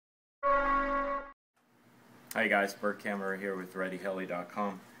Hi guys, Bert Kammerer here with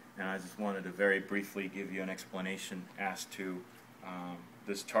ReadyHeli.com, and I just wanted to very briefly give you an explanation as to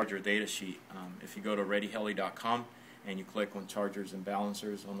this charger data sheet. If you go to ReadyHeli.com and you click on chargers and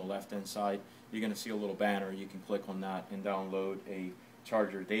balancers on the left hand side, you're going to see a little banner. You can click on that and download a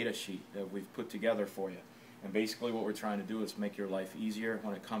charger data sheet that we've put together for you. And basically what we're trying to do is make your life easier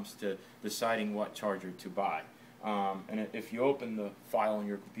when it comes to deciding what charger to buy. And if you open the file on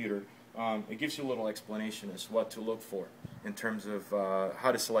your computer, it gives you a little explanation as to what to look for in terms of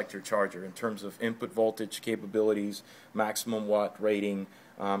how to select your charger, in terms of input voltage capabilities, maximum watt rating,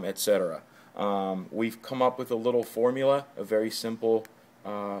 etc. We've come up with a little formula, a very simple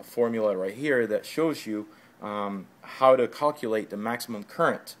formula right here that shows you how to calculate the maximum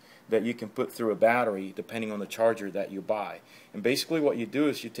current that you can put through a battery depending on the charger that you buy. And basically what you do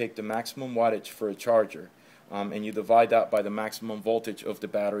is you take the maximum wattage for a charger and you divide that by the maximum voltage of the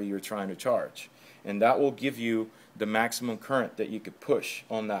battery you're trying to charge. And that will give you the maximum current that you could push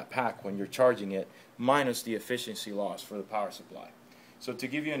on that pack when you're charging it, minus the efficiency loss for the power supply. So to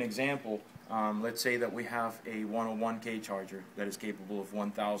give you an example, let's say that we have a 101K charger that is capable of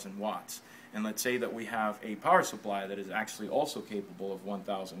 1,000 watts. And let's say that we have a power supply that is actually also capable of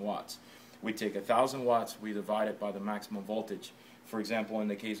 1,000 watts. We take 1,000 watts, we divide it by the maximum voltage. For example, in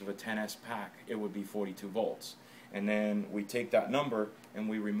the case of a 10S pack, it would be 42 volts. And then we take that number and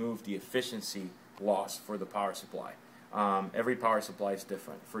we remove the efficiency loss for the power supply. Every power supply is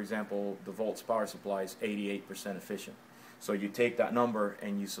different. For example, the Volts power supply is 88% efficient. So you take that number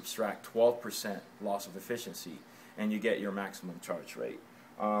and you subtract 12% loss of efficiency and you get your maximum charge rate.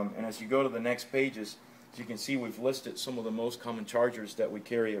 And as you go to the next pages, as you can see, we've listed some of the most common chargers that we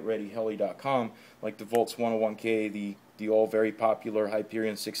carry at ReadyHeli.com, like the Volts 101K, the all very popular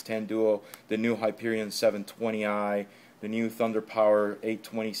Hyperion 610 Duo, the new Hyperion 720i, the new Thunder Power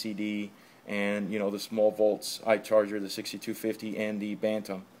 820 CD, and the small Volts iCharger, the 6250, and the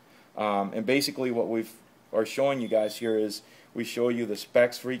Bantam. And basically what we are showing you guys here is we show you the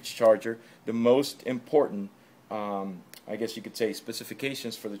specs for each charger, the most important I guess you could say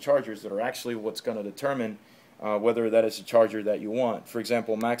specifications for the chargers that are actually what's going to determine whether that is a charger that you want. For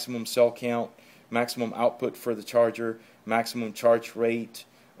example, maximum cell count, maximum output for the charger, maximum charge rate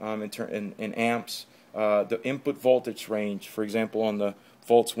in amps, the input voltage range. For example, on the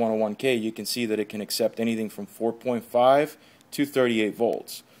Volts 101K, you can see that it can accept anything from 4.5 to 38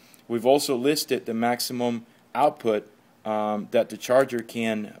 volts. We've also listed the maximum output that the charger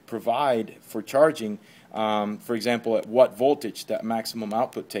can provide for charging. For example, at what voltage that maximum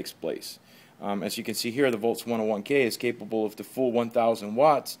output takes place. As you can see here, the Volts 101K is capable of the full 1,000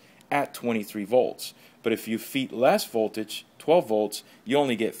 watts at 23 volts. But if you feed less voltage, 12 volts, you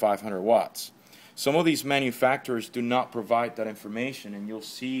only get 500 watts. Some of these manufacturers do not provide that information, and you'll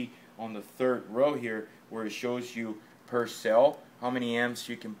see on the third row here where it shows you per cell how many amps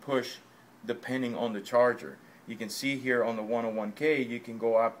you can push depending on the charger. You can see here on the 101K you can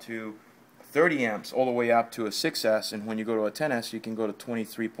go up to 30 amps all the way up to a 6S, and when you go to a 10S you can go to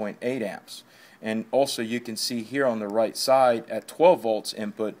 23.8 amps. And also you can see here on the right side at 12 volts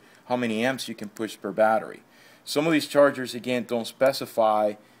input how many amps you can push per battery. Some of these chargers again don't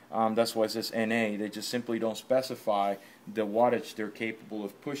specify, that's why it says NA, they just simply don't specify the wattage they're capable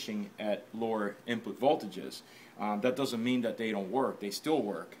of pushing at lower input voltages. That doesn't mean that they don't work, they still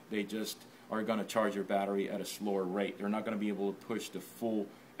work, they just are going to charge your battery at a slower rate. They're not going to be able to push the full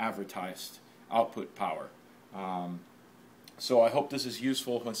advertised output power. So I hope this is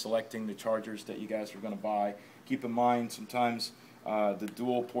useful when selecting the chargers that you guys are going to buy. Keep in mind sometimes the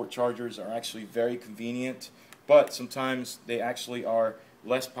dual port chargers are actually very convenient, but sometimes they actually are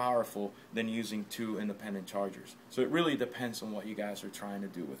less powerful than using two independent chargers. So it really depends on what you guys are trying to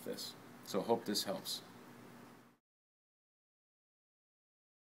do with this. So hope this helps.